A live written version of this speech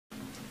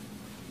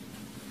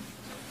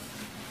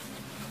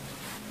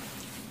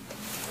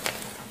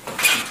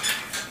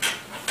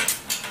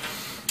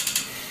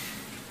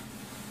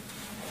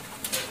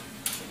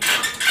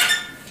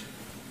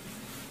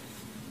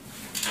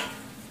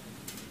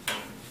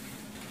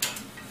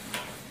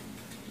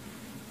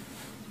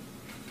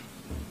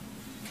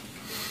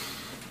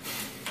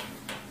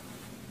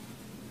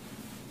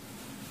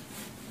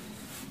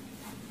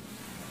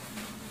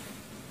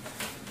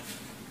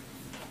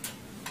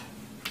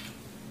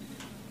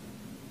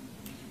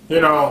You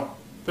know,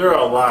 there are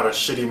a lot of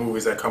shitty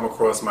movies that come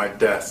across my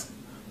desk,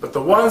 but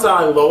the ones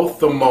I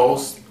loathe the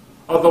most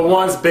are the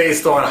ones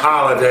based on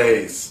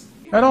holidays.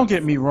 Now don't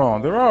get me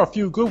wrong, there are a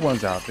few good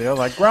ones out there,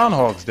 like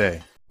Groundhog's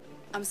Day.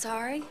 I'm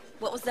sorry?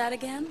 What was that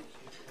again?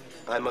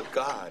 I'm a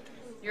god.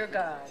 You're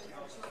God.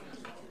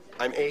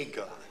 I'm a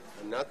god.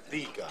 I'm not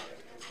the god.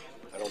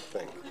 I don't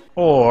think.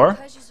 Or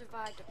Because you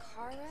survived a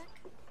car wreck?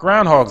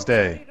 Groundhog's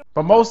Day.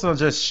 But most of them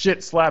just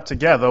shit slapped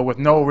together with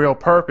no real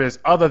purpose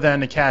other than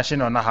to cash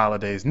in on the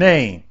holiday's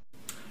name.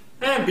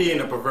 And being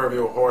the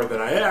proverbial whore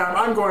that I am,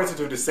 I'm going to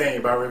do the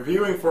same by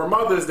reviewing for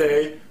Mother's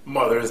Day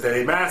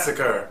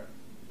Massacre.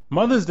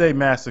 Mother's Day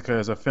Massacre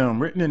is a film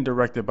written and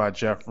directed by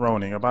Jeff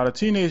Roning about a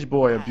teenage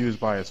boy abused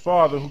by his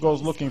father who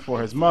goes looking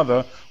for his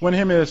mother when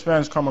him and his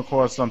friends come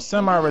across some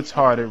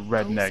semi-retarded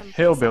redneck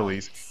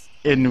hillbillies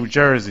in New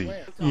Jersey.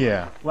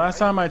 Yeah, last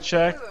time I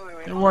checked,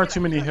 there weren't too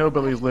many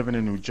hillbillies living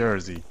in New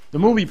Jersey. The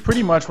movie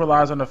pretty much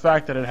relies on the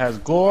fact that it has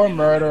gore,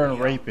 murder, and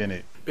rape in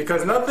it.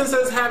 Because nothing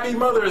says Happy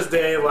Mother's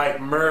Day like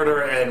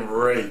murder and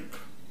rape.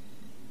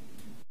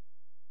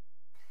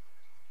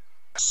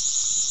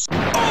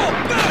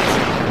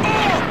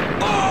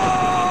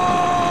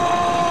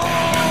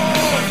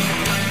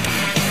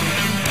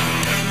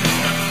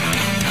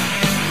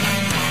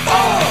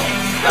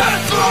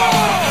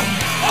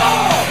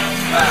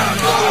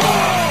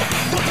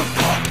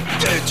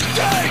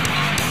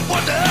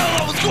 What the hell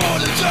I was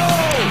going to do?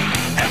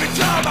 Every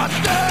time I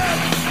stand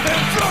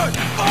in front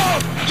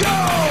of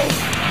you.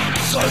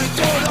 So you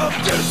thought of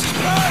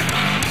disrespect.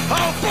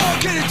 How far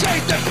can you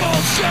take that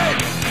bullshit?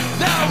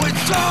 Now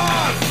it's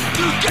time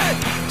to get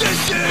this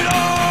shit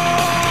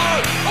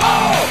on.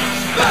 Oh,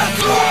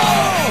 that's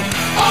wrong.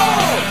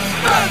 Oh,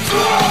 that's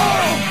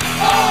wrong.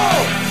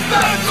 Oh,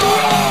 that's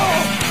wrong.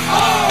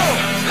 Oh,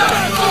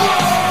 that's wrong.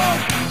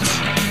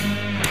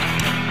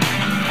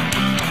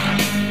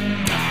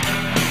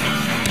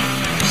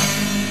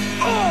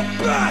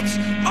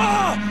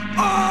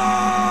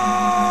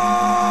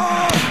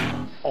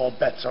 All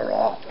bets are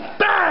off.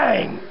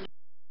 Bang!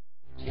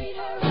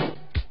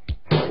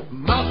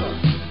 Mother,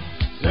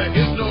 there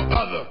is no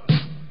other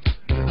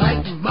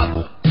like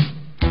mother,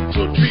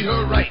 so treat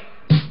her right.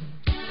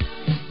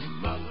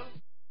 Mother.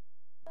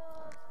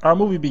 Our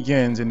movie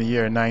begins in the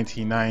year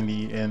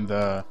 1990 in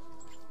the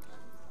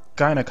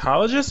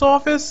gynecologist's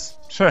office?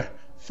 Sure.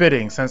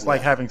 Fitting, since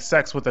like having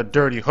sex with a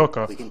dirty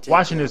hooker,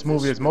 watching this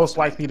movie is most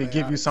likely to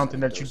give you something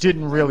that you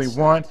didn't really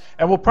want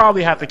and will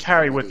probably have to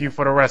carry with you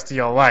for the rest of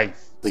your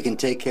life. We can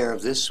take care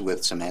of this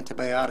with some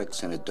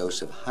antibiotics and a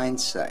dose of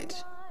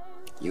hindsight.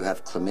 You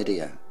have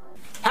chlamydia.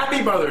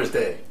 Happy Mother's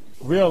Day.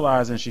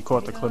 Realizing she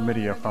caught the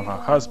chlamydia from her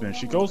husband,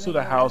 she goes to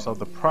the house of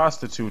the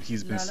prostitute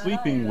he's been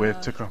sleeping with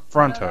to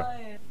confront her.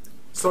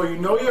 So you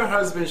know your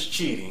husband's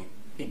cheating,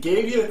 he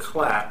gave you the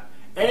clap,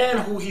 and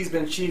who he's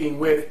been cheating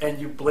with, and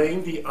you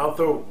blame the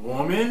other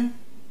woman?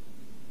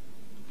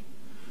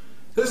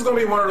 This is going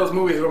to be one of those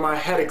movies where my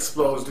head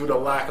explodes due to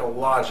lack of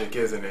logic,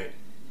 isn't it?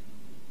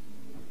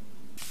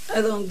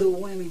 I don't do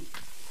women.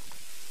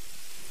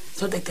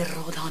 So they te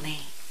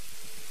rodone.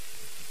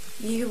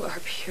 You are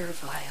pure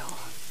vile.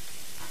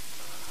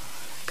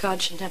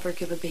 God should never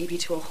give a baby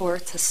to a whore.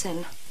 It's a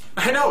sin.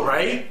 I know,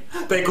 right?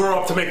 They grow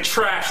up to make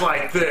trash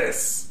like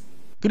this.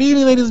 Good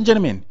evening, ladies and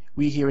gentlemen.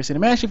 We here at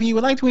Cinematography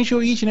would like to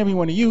ensure each and every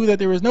one of you that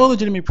there is no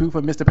legitimate proof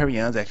of Mr.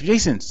 Perignon's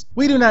accusations.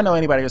 We do not know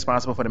anybody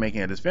responsible for the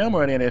making of this film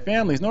or any of their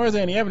families, nor is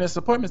there any evidence to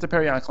support Mr.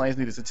 Perignon's claims,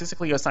 neither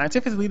statistically or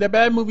scientifically, that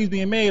bad movies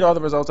being made are the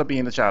results of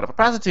being the child of a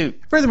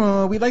prostitute.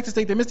 Furthermore, we'd like to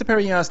state that Mr.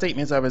 Perignon's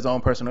statements are of his own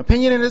personal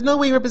opinion and is no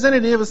way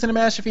representative of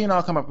Cinematography and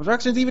All Come Up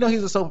Productions, even though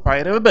he's the sole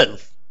proprietor of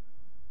both.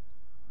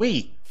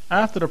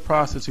 After the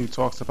prostitute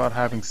talks about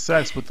having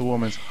sex with the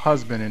woman's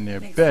husband in their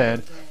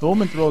bed, the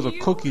woman throws a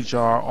cookie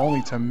jar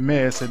only to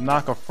miss and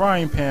knock a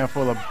frying pan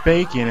full of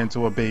bacon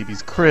into a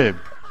baby's crib.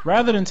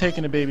 Rather than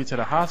taking the baby to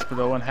the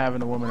hospital and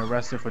having the woman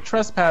arrested for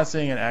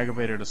trespassing and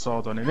aggravated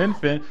assault on an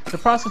infant, the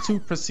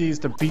prostitute proceeds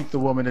to beat the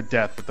woman to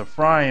death with the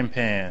frying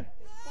pan.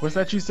 What's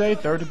that you say?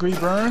 3rd-degree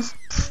burns?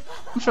 Pfft,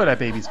 I'm sure that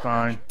baby's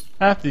fine.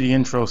 After the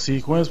intro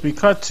sequence, we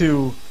cut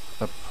to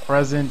the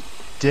present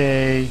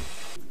day.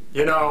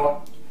 You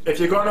know, if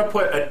you're going to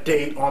put a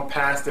date on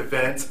past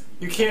events,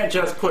 you can't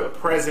just put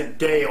present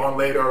day on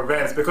later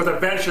events, because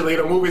eventually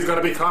the movie's going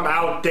to become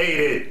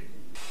outdated.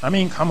 I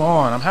mean, come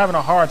on, I'm having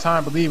a hard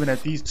time believing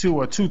that these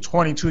two are two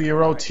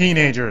 22-year-old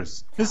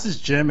teenagers. This is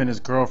Jim and his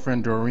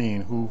girlfriend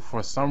Doreen, who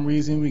for some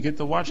reason we get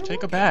to watch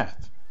take a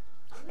bath.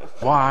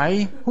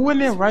 Why? Who in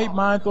their right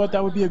mind thought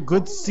that would be a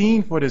good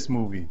scene for this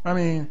movie? I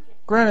mean,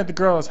 granted the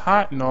girl is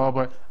hot and all,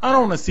 but I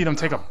don't want to see them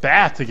take a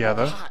bath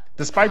together.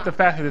 Despite the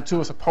fact that the two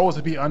are supposed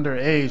to be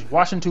underage,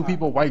 watching two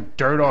people wipe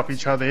dirt off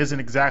each other isn't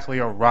exactly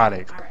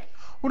erotic.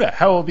 Who the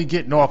hell will be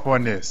getting off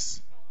on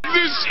this?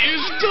 This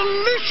is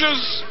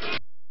delicious!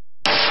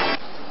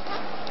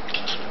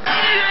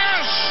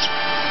 Yes!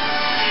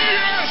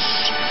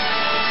 Yes!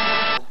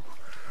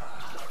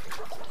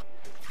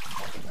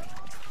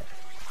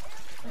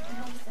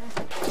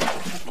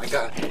 Oh my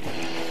god.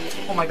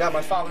 Oh my god. got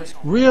my father's.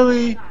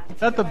 Really?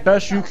 That the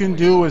best you can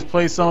do is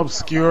play some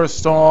obscure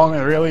song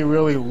and really,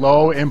 really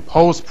low in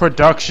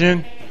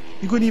post-production?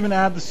 You couldn't even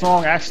have the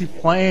song actually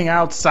playing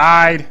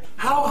outside?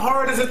 How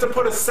hard is it to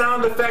put a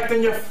sound effect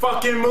in your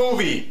fucking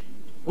movie?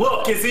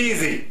 Look, it's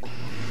easy.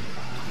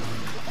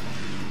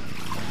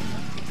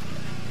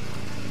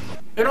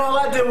 And all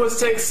I did was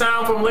take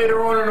sound from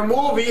later on in the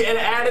movie and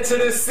add it to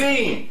this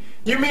scene.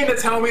 You mean to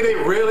tell me they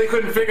really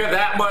couldn't figure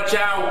that much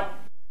out?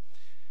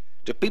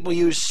 Do people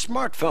use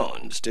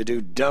smartphones to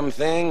do dumb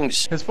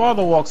things? His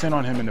father walks in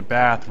on him in the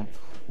bathroom.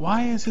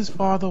 Why is his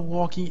father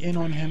walking in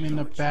on him in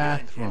the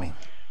bathroom?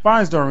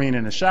 Finds Doreen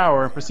in the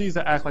shower and proceeds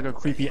to act like a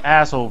creepy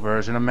asshole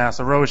version of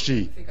Massacre.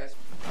 Leave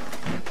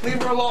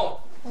her alone.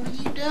 What are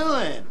you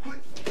doing?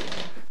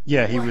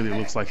 Yeah, he really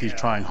looks like he's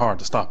trying hard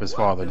to stop his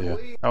father there.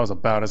 That was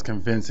about as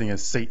convincing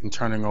as Satan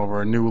turning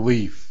over a new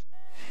leaf.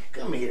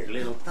 Come here,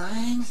 little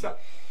thing.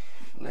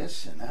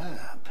 Listen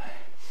up.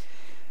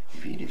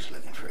 If you're just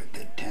looking for a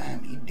good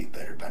time, you'd do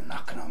better by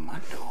knocking on my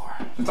door.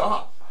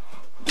 Stop.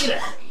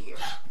 Get out of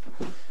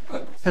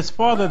here. His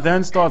father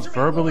then starts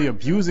verbally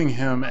abusing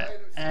him,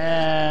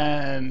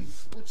 and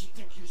What you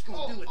think you was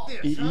gonna do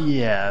with this, huh?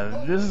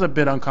 yeah, this is a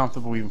bit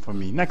uncomfortable even for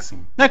me. Next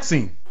scene. Next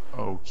scene.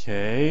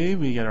 Okay,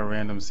 we get a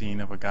random scene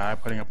of a guy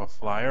putting up a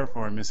flyer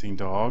for a missing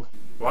dog.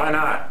 Why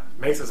not?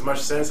 Makes as much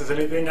sense as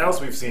anything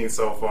else we've seen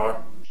so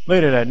far.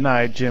 Later that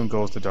night, Jim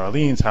goes to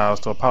Darlene's house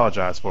to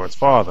apologize for his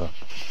father.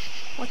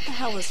 What the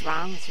hell is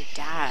wrong with your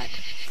dad?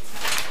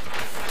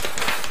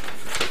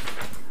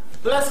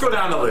 Let's go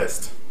down the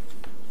list.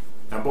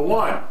 Number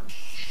 1.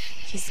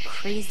 He's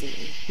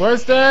crazy.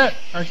 What's that?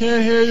 I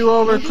can't hear you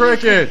over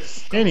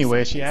crickets.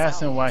 Anyway, she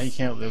asks him why he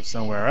can't live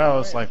somewhere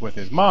else, like with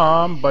his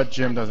mom, but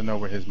Jim doesn't know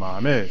where his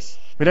mom is.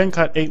 We then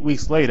cut 8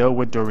 weeks later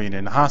with Doreen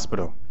in the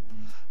hospital.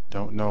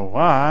 Don't know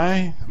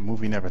why. The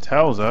movie never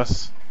tells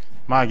us.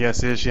 My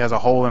guess is she has a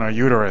hole in her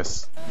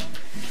uterus.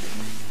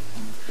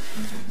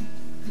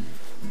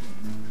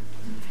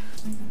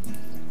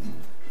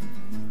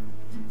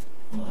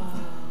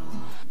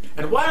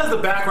 And why does the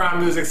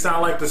background music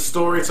sound like the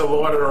story to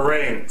Lord of the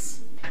Rings?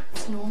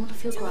 It's normal to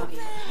feel groggy.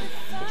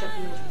 Good job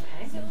you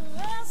okay?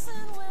 So,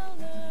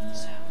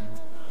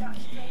 okay,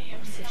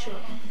 sit you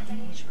up.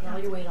 You should put all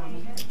your weight on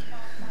me.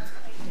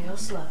 Real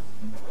slow.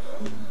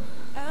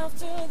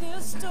 After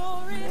this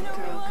story, no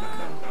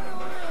one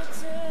will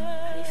return.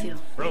 How do you feel?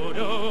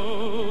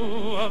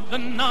 Frodo of the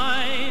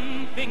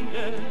 9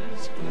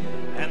 fingers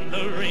and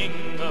the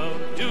ring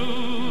of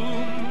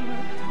doom.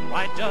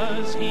 Why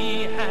does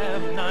he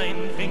have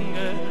 9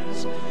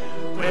 fingers?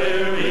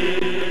 Where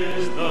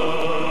is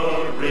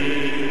the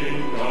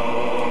ring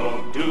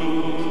of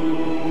doom?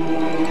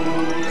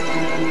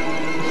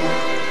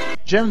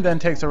 Jim then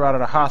takes her out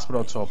of the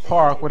hospital to a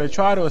park where they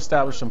try to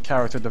establish some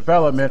character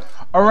development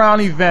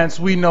around events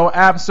we know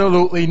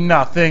absolutely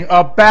nothing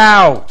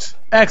about.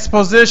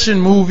 Exposition,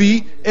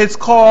 movie. It's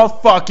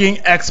called fucking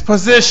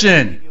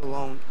exposition. Leave you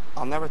alone.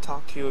 I'll never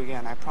talk to you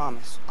again, I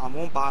promise. I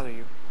won't bother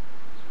you.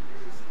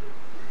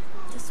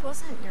 This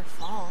wasn't your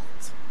fault.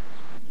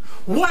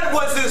 What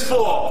was his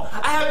fault?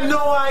 I have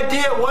no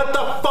idea what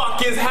the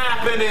fuck is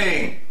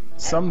happening!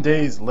 Some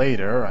days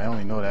later, I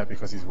only know that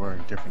because he's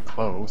wearing different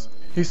clothes,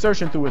 he's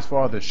searching through his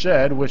father's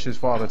shed, which his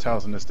father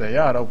tells him to stay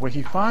out of, where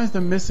he finds the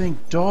missing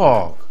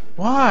dog.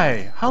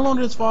 Why? How long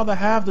did his father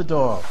have the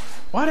dog?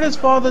 Why did his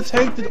father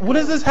take the... What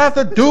does this have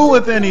to do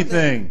with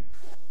anything?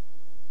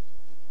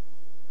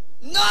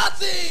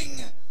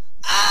 Nothing!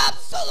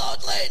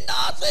 Absolutely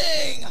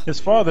nothing! His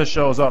father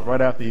shows up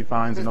right after he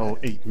finds an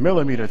old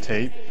 8mm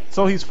tape,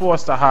 so he's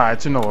forced to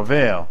hide to no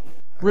avail.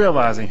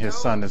 Realizing his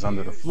son is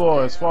under the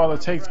floor, his father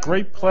takes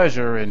great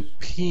pleasure in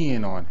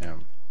peeing on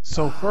him.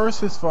 So first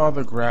his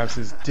father grabs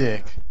his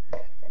dick,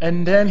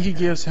 and then he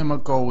gives him a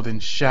golden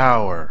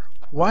shower.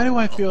 Why do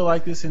I feel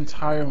like this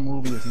entire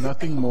movie is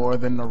nothing more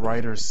than the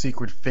writer's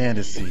secret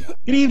fantasy?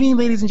 Good evening,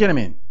 ladies and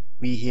gentlemen.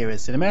 We here at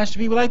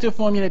Cinemastrophe would like to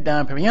inform you that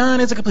Don Perignon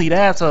is a complete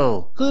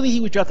asshole. Clearly he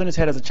was dropped on his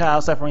head as a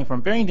child suffering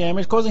from brain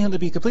damage, causing him to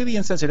be completely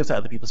insensitive to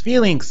other people's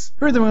feelings.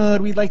 Furthermore,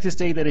 we'd like to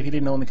state that if he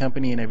didn't own the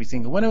company and every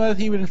single one of us,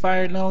 he would have been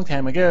fired a long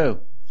time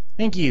ago.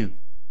 Thank you.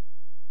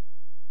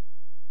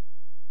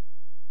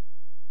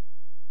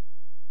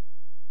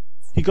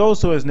 He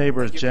goes to his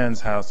neighbor Jen's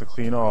house to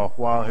clean off,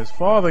 while his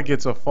father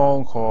gets a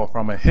phone call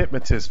from a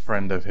hypnotist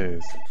friend of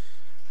his.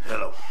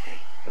 Hello.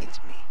 It's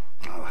me.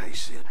 Oh, hey,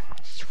 Sid.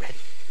 She's ready.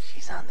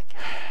 She's on the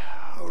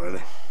couch. Oh,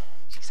 really?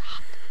 She's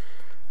hot.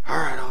 All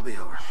right, I'll be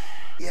over.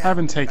 Yeah.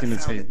 Having taken the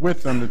tape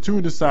with them, the two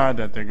decide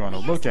that they're going to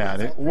look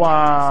at it,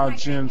 while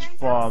Jim's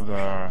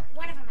father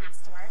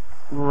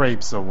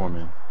rapes a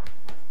woman.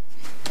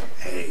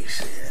 Hey,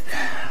 Sid.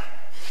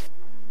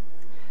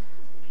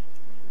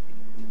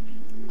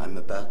 I'm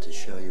about to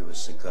show you a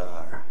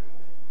cigar.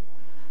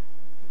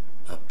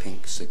 A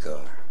pink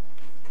cigar.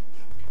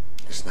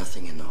 There's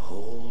nothing in the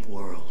whole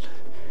world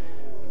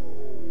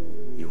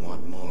you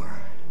want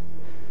more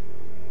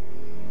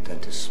than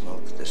to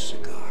smoke this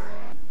cigar.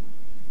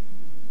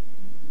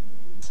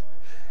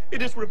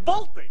 It is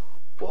revolting.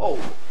 Whoa.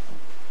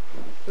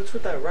 What's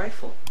with that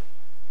rifle?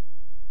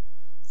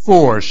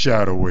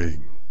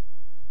 Foreshadowing.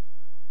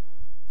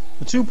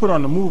 The two put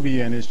on the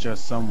movie and it's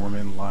just some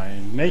woman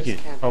lying naked.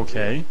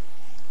 Okay,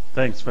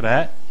 thanks for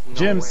that.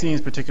 Jim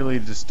seems particularly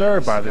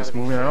disturbed by this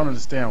movie and I don't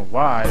understand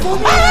why.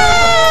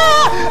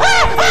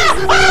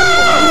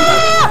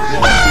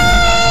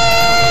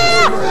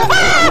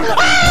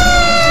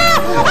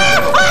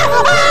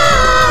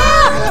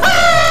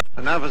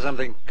 And now for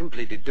something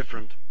completely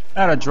different.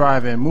 At a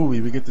drive-in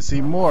movie, we get to see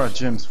more of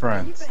Jim's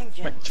friends.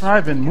 Like,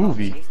 drive-in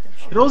movie?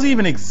 Do those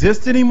even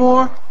exist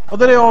anymore? Or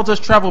do they all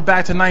just travel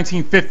back to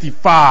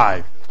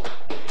 1955?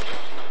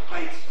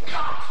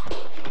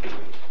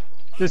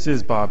 This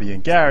is Bobby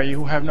and Gary,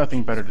 who have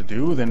nothing better to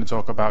do than to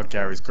talk about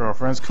Gary's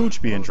girlfriend's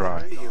cooch being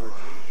dry. You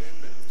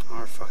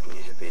are fucking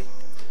hippie.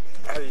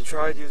 Have you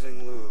tried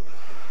using lube?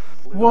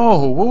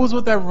 Whoa, what was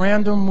with that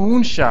random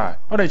moonshot?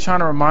 Are they trying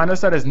to remind us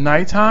that it's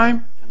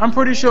nighttime? I'm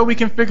pretty sure we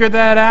can figure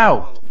that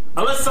out.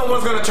 Unless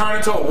someone's gonna turn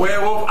into a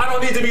werewolf, I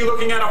don't need to be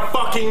looking at a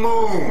fucking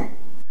moon!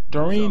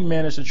 Doreen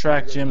managed to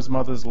track Jim's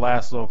mother's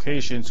last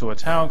location to a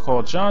town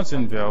called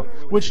Johnsonville,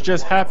 which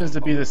just happens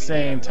to be the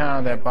same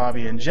town that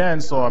Bobby and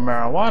Jen saw a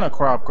marijuana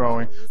crop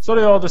growing, so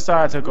they all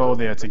decided to go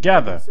there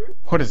together.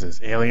 What is this,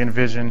 Alien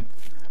Vision?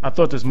 I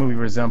thought this movie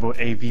resembled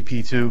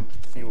AVP2.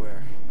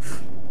 Anywhere.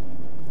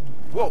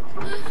 Whoa!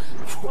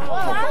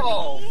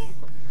 Whoa!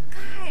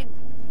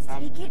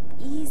 God, take it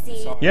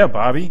easy. Yeah,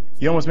 Bobby.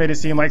 You almost made it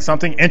seem like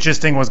something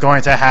interesting was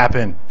going to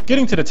happen.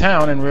 Getting to the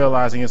town and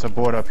realizing it's a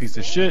boarded-up piece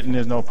of shit and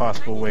there's no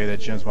possible way that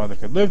Jim's mother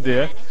could live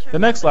there, the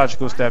next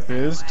logical step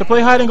is to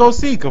play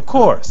hide-and-go-seek, of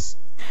course.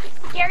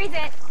 Gary's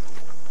it.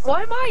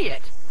 Why am I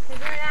it?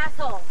 Because you're an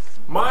asshole.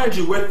 Mind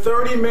you, we're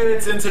 30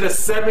 minutes into the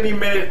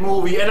 70-minute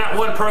movie and not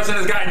one person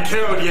has gotten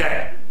killed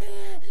yet.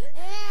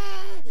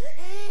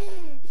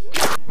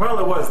 Well,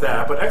 it was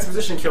that, but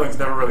exposition killings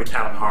never really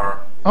count in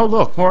horror. Oh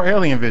look, more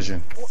Alien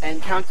Vision.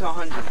 And count to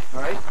 100,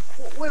 alright?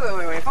 Wait.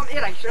 If I'm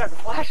it, I should have the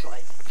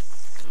flashlight.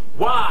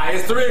 Why?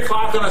 It's 3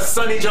 o'clock on a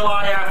sunny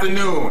July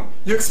afternoon.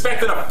 You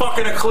expected a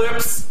fucking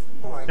eclipse?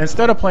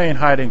 Instead of playing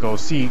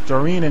hide-and-go-seek,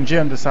 Doreen and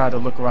Jim decide to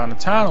look around the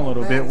town a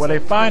little bit where they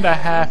find a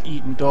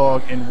half-eaten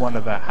dog in one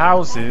of the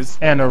houses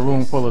and a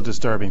room full of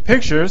disturbing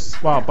pictures,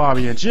 while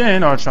Bobby and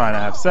Jen are trying to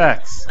have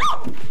sex.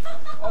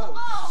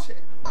 Oh, shit.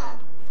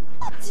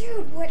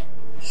 Dude, what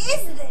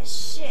is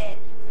this shit?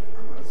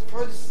 It's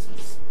probably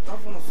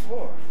stuff on the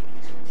floor.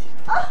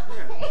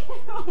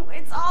 Oh,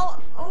 it's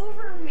all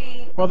over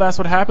me. Well, that's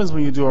what happens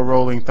when you do a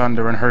Rolling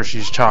Thunder and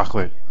Hershey's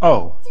chocolate.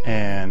 Oh,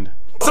 and...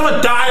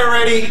 Someone die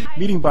already!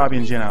 Meeting Bobby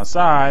and Jen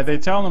outside, they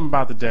tell them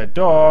about the dead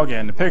dog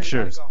and the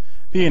pictures.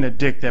 Being a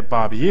dick that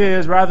Bobby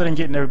is, rather than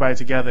getting everybody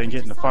together and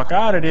getting the fuck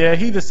out of there,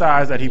 he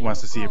decides that he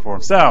wants to see it for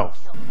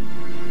himself.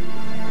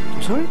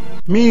 I'm sorry?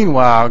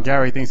 Meanwhile,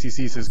 Gary thinks he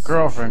sees his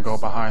girlfriend go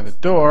behind the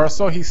door,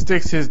 so he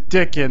sticks his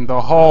dick in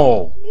the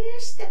hole. Here,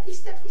 Steppy.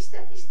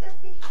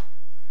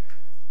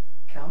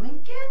 Come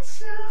and get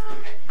some.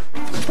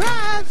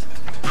 Surprise!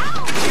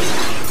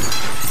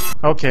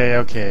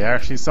 Okay.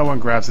 Actually, someone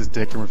grabs his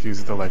dick and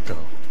refuses to let go.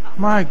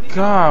 My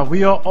God,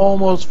 we are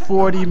almost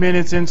 40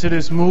 minutes into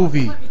this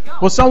movie.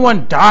 Will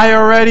someone die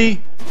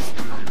already?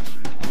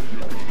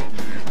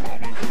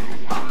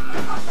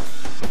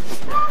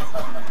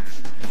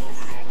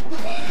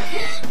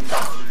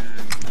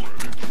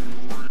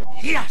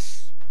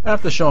 Yes!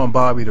 After showing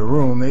Bobby the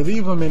room, they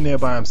leave him in there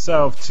by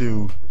himself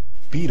to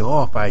beat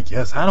off, I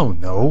guess. I don't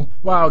know.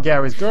 While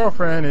Gary's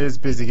girlfriend is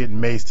busy getting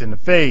maced in the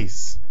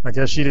face. I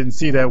guess she didn't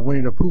see that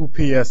Winnie the Pooh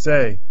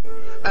PSA.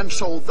 And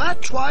so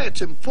that's why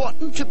it's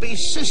important to be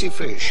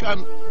sissyfish.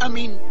 I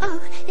mean...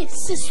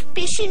 It's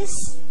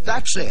suspicious.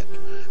 That's it.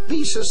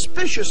 Be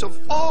suspicious of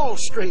all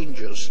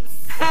strangers.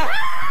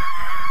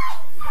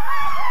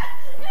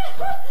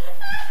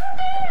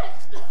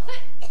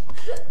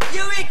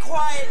 You be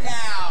quiet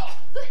now!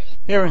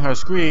 Hearing her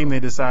scream, they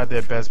decide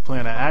their best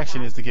plan of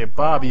action is to get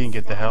Bobby and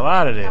get the hell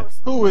out of there,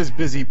 who is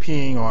busy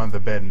peeing on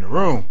the bed in the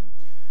room.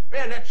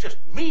 Man, that's just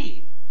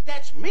mean.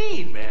 That's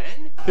mean,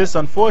 man. This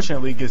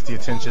unfortunately gets the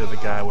attention of the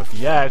guy with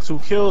the axe, who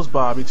kills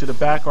Bobby to the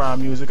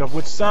background music of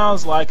which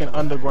sounds like an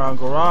underground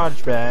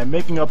garage band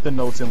making up the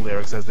notes and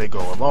lyrics as they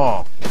go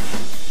along.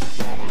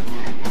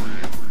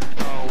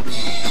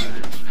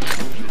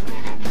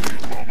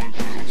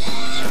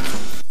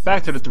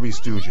 Back to the Three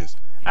Stooges.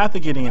 After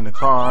getting in the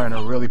car in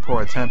a really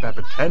poor attempt at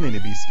pretending to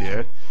be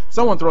scared,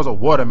 someone throws a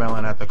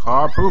watermelon at the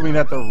car, proving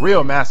that the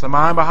real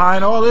mastermind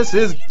behind all this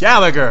is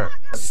Gallagher.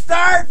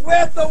 Start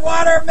with the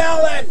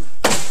watermelon!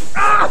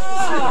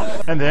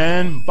 Ah! And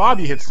then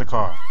Bobby hits the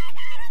car.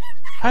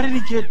 How did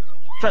he get...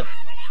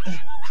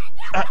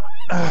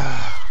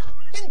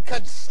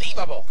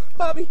 Inconceivable!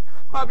 Bobby!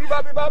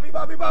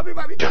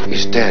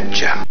 He's dead,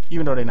 Jim.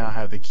 Even though they now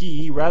have the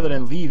key, rather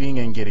than leaving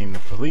and getting the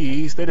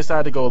police, they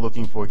decide to go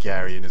looking for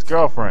Gary and his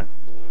girlfriend.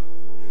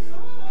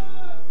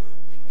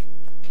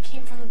 It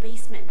came from the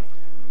basement.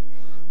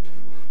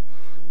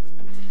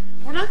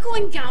 We're not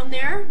going down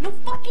there. No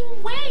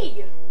fucking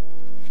way.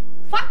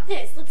 Fuck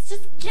this. Let's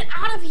just get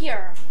out of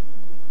here.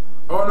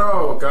 Oh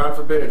no, God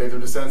forbid they do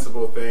the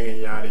sensible thing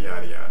and yada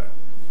yada yada.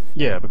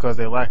 Yeah, because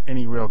they lack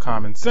any real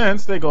common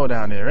sense, they go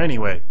down there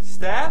anyway.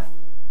 Staff?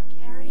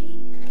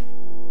 Gary?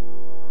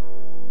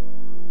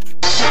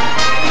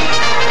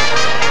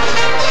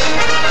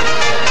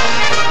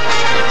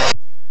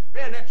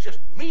 Man, that's just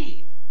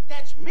mean.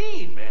 That's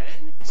mean,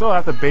 man. So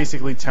after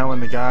basically telling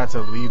the guy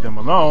to leave them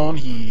alone,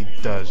 he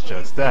does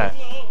just that.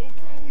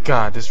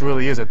 God, this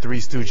really is a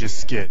Three Stooges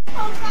skit.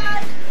 Oh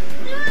God,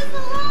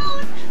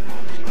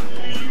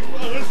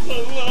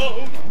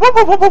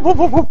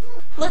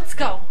 Let's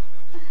go.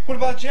 What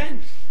about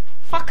Jen?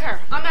 Fuck her.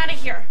 I'm out of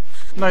here.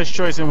 Nice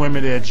choice in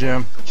women there,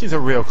 Jim. She's a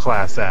real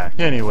class act.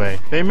 Anyway,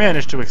 they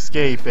managed to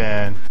escape,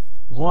 and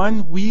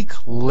 1 week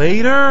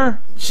later?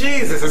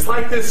 Jesus, it's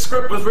like this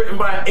script was written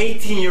by an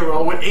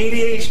 18-year-old with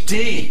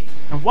ADHD.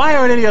 And why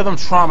aren't any of them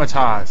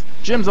traumatized?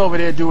 Jim's over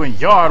there doing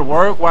yard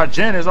work while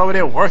Jen is over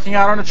there working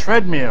out on a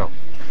treadmill.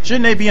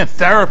 Shouldn't they be in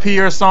therapy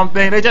or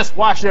something? They just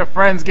watch their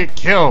friends get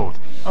killed.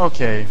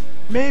 Okay,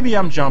 maybe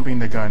I'm jumping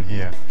the gun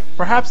here.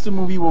 Perhaps the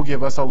movie will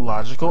give us a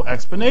logical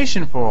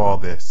explanation for all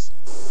this.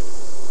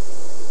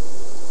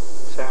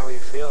 So how are you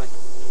feeling?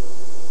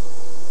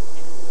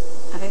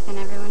 Other than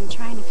everyone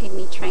trying to feed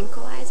me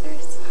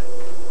tranquilizers,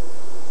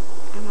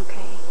 I'm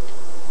okay.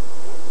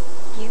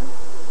 You?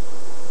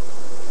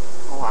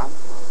 Oh,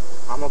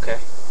 I'm okay.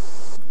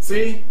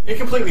 See? It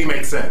completely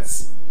makes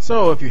sense.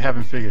 So if you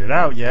haven't figured it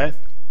out yet,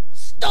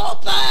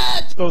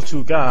 Stupid! those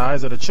two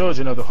guys are the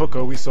children of the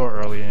hooker we saw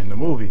earlier in the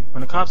movie.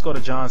 When the cops go to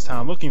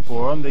Johnstown looking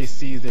for them, they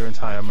seize their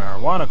entire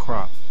marijuana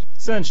crop.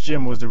 Since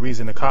Jim was the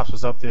reason the cops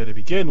was up there to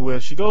begin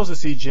with, she goes to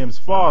see Jim's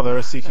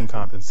father seeking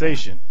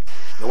compensation.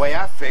 The way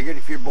I figured,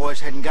 if your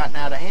boys hadn't gotten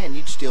out of hand,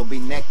 you'd still be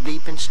neck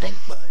deep in stink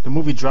bud. The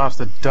movie drops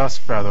the dust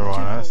feather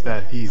on us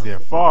that he's their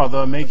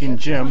father, making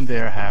Jim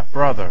their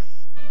half-brother.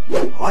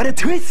 What a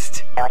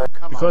twist!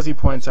 Because he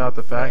points out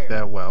the fact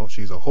that, well,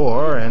 she's a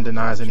whore and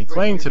denies any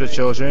claim to the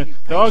children,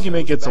 the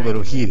argument gets a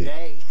little heated.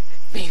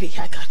 Maybe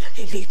I got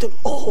a little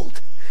old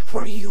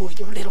for you and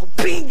your little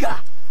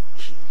pinga.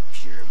 Keep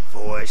your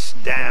voice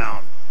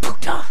down.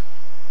 Puta!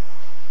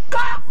 Go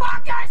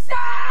fuck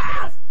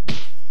yourself!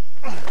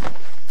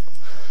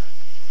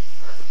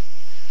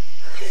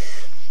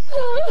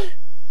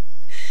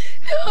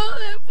 ¡Hijo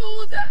de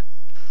puta!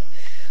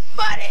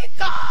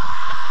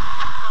 ¡Maricón!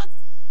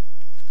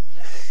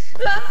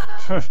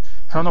 I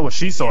don't know what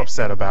she's so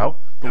upset about.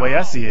 The way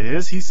I see it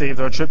is, he saved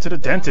her a trip to the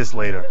dentist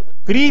later.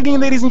 Good evening,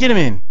 ladies and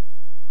gentlemen.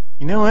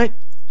 You know what?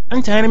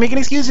 I'm tired of making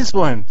excuses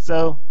for him,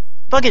 so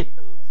fuck it.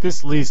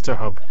 This leads to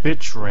her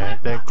bitch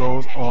rant that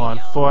goes on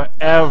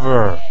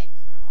forever.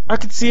 I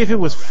could see if it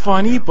was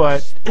funny,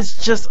 but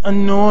it's just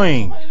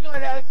annoying. I'm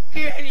gonna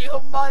kill you,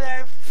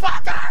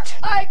 motherfucker!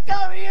 I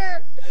come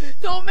here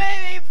to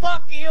maybe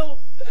fuck you,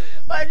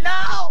 but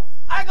now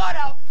I'm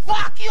gonna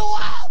fuck you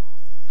up!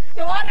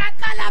 ¡Te voy a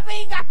arrancar la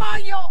pinga,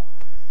 coño!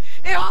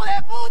 ¡Hijo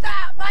de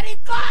puta,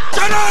 maricón!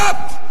 Shut up!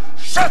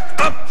 Shut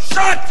up!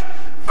 Shut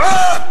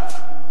up!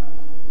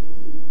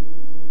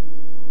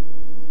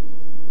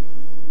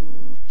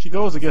 She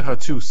goes to get her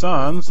two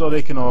sons so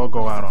they can all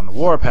go out on the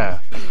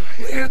warpath.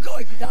 We're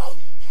going down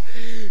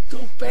to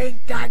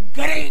paint that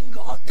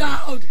gringo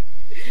down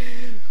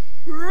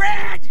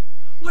red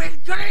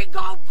with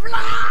gringo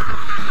blood!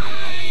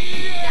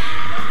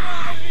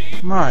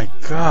 My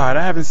God,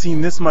 I haven't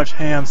seen this much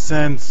ham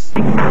since...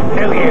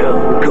 Feel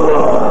you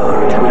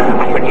good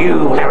for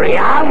you every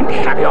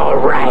ounce of your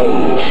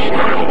rage.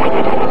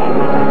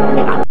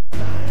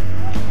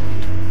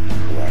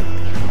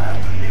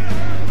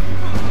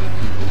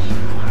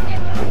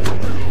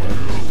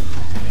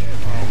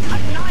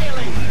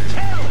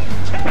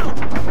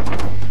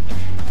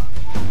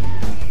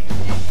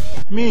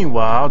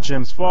 Meanwhile,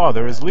 Jim's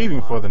father is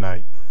leaving for the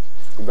night.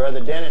 Your brother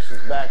Dennis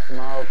is back from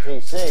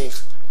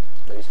ROTC,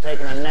 but he's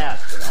taking a nap,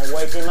 so don't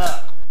wake him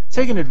up.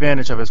 Taking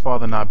advantage of his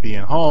father not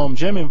being home,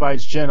 Jim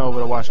invites Jen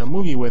over to watch a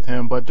movie with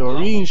him, but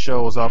Doreen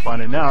shows up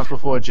unannounced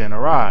before Jen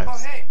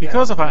arrives.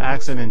 Because of her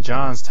accident in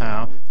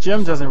Johnstown,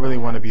 Jim doesn't really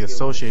want to be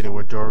associated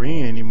with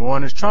Doreen anymore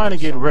and is trying to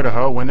get rid of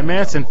her when the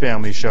Manson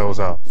family shows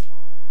up.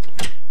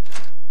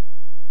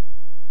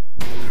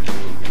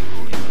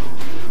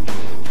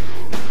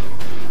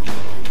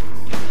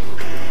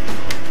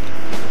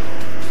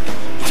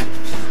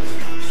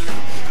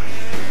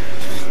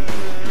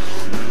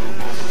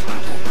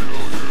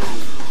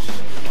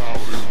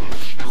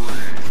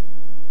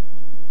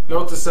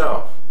 Note to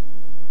self.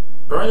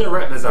 Burn your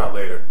retinas out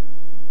later.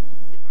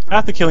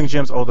 After killing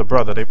Jim's older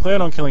brother, they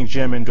plan on killing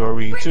Jim and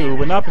Doreen too,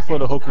 but not before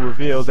the hooker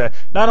reveals that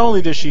not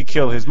only did she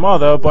kill his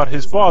mother, but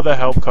his father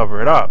helped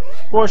cover it up.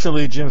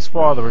 Fortunately, Jim's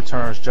father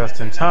returns just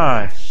in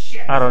time.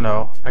 I don't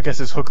know. I guess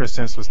his hooker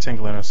sense was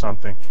tingling or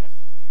something.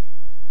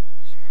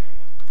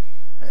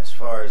 As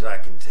far as I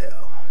can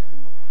tell,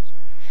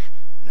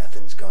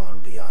 nothing's gone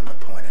beyond the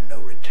point of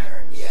no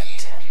return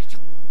yet.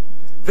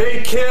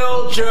 They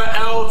killed your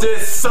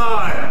eldest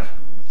son!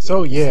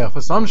 So yeah,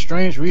 for some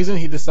strange reason,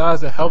 he decides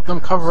to help them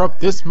cover up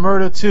this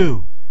murder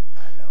too.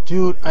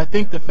 Dude, I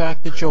think the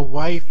fact that your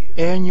wife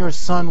and your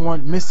son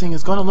went missing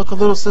is gonna look a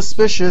little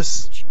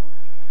suspicious.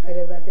 What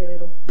about the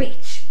little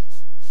bitch?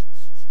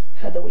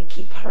 How do we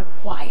keep her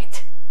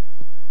quiet?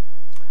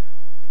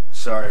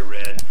 Sorry,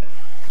 Red.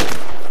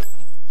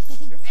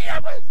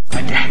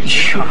 My dad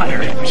shot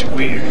her. It was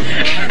weird.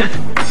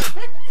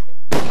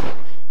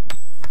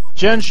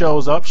 Jen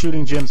shows up,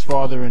 shooting Jim's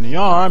father in the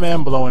arm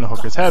and blowing the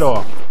hooker's head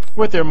off.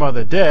 With their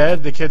mother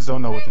dead, the kids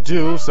don't know what to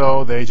do,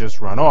 so they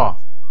just run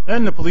off.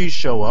 Then the police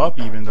show up,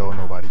 even though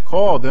nobody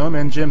called them,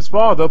 and Jim's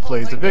father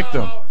plays the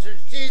victim.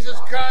 Jesus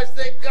Christ,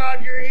 thank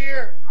God you're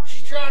here.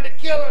 She's trying to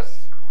kill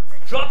us.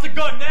 Drop the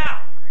gun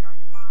now!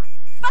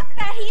 Fuck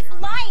that, he's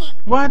lying!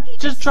 What?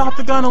 Just drop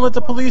the gun and let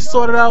the police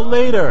sort it out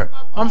later.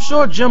 I'm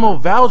sure Jim will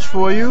vouch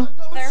for you.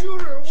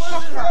 Shoot her.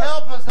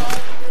 Help us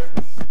all.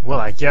 Well,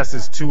 I guess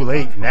it's too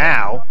late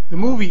now. The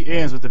movie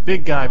ends with the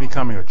big guy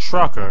becoming a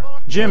trucker,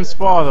 Jim's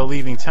father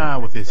leaving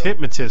town with his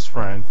hypnotist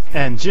friend,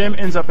 and Jim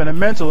ends up in a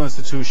mental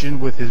institution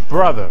with his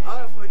brother.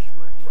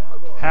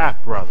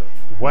 Half-brother.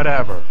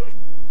 Whatever.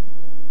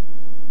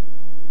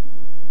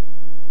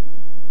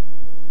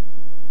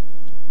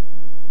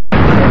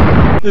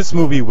 This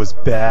movie was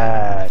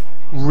bad.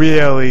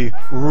 Really,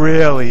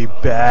 really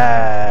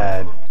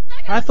bad.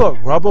 I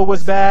thought Rubber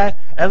was bad.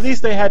 At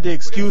least they had the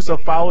excuse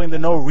of following the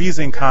no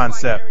reason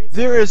concept.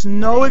 There is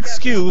no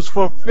excuse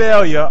for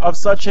failure of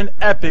such an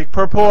epic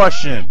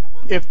proportion.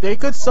 If they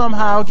could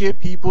somehow get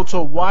people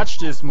to watch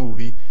this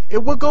movie,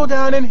 it would go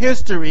down in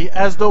history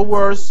as the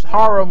worst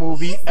horror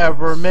movie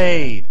ever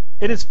made.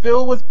 It is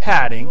filled with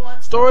padding,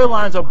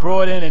 storylines are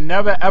brought in and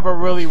never ever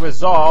really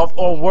resolved,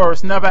 or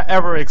worse, never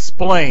ever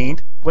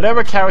explained.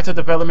 Whatever character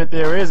development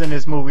there is in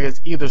this movie is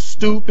either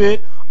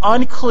stupid,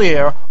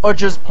 unclear, or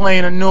just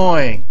plain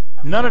annoying.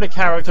 None of the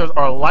characters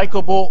are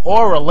likable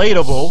or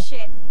relatable.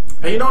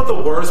 And you know what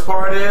the worst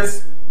part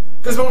is?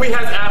 This movie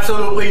has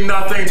absolutely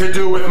nothing to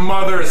do with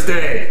Mother's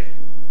Day.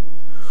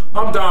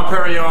 I'm Don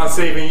Perignon,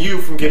 saving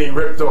you from getting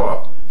ripped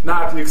off.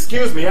 Now, if you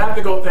excuse me, I have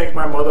to go thank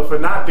my mother for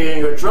not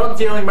being a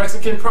drug-dealing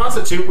Mexican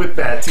prostitute with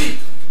bad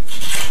teeth.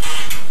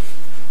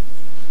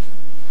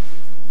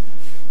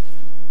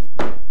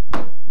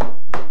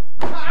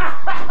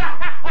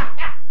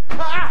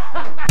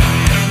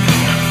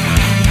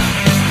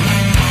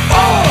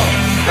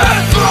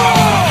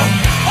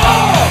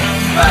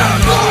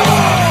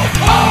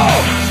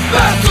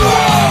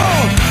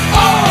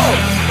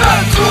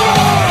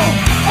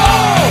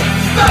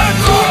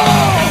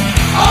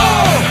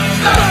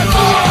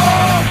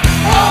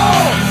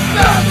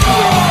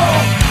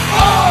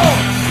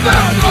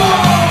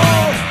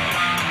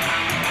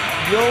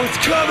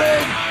 It's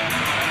coming!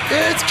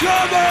 It's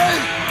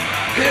coming!